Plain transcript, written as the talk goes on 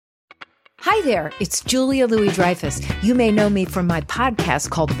Hi there, it's Julia Louis-Dreyfus. You may know me from my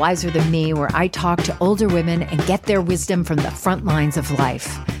podcast called Wiser Than Me, where I talk to older women and get their wisdom from the front lines of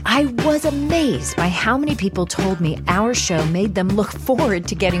life. I was amazed by how many people told me our show made them look forward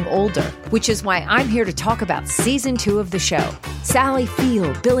to getting older, which is why I'm here to talk about Season 2 of the show. Sally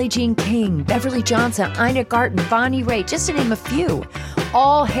Field, Billie Jean King, Beverly Johnson, Ina Garten, Bonnie Raitt, just to name a few.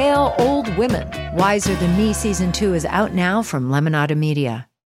 All hail old women. Wiser Than Me Season 2 is out now from Lemonada Media.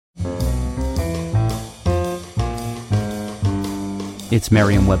 It's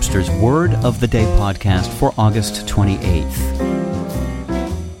Merriam-Webster's Word of the Day podcast for August 28th.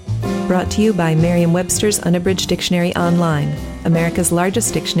 Brought to you by Merriam-Webster's Unabridged Dictionary Online, America's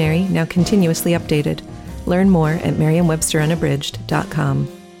largest dictionary, now continuously updated. Learn more at merriam-websterunabridged.com.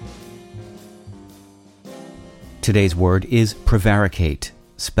 Today's word is prevaricate,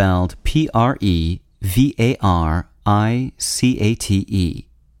 spelled P-R-E-V-A-R-I-C-A-T-E.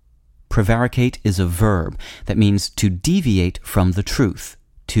 Prevaricate is a verb that means to deviate from the truth,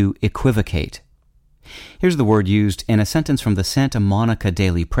 to equivocate. Here's the word used in a sentence from the Santa Monica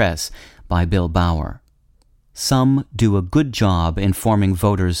Daily Press by Bill Bauer. Some do a good job informing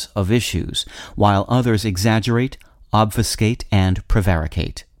voters of issues, while others exaggerate, obfuscate, and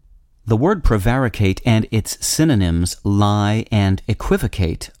prevaricate. The word prevaricate and its synonyms, lie and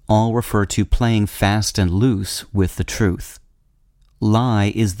equivocate, all refer to playing fast and loose with the truth.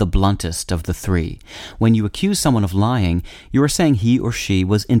 Lie is the bluntest of the three. When you accuse someone of lying, you are saying he or she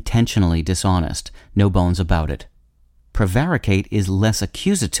was intentionally dishonest. No bones about it. Prevaricate is less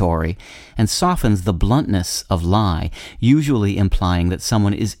accusatory and softens the bluntness of lie, usually implying that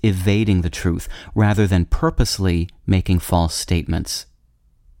someone is evading the truth rather than purposely making false statements.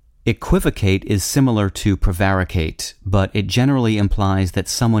 Equivocate is similar to prevaricate, but it generally implies that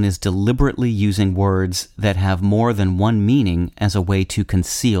someone is deliberately using words that have more than one meaning as a way to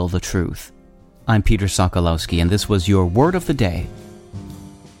conceal the truth. I'm Peter Sokolowski, and this was your Word of the Day.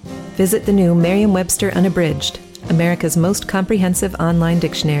 Visit the new Merriam-Webster Unabridged, America's most comprehensive online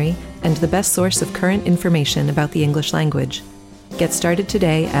dictionary and the best source of current information about the English language. Get started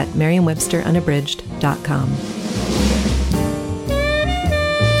today at merriam-websterunabridged.com.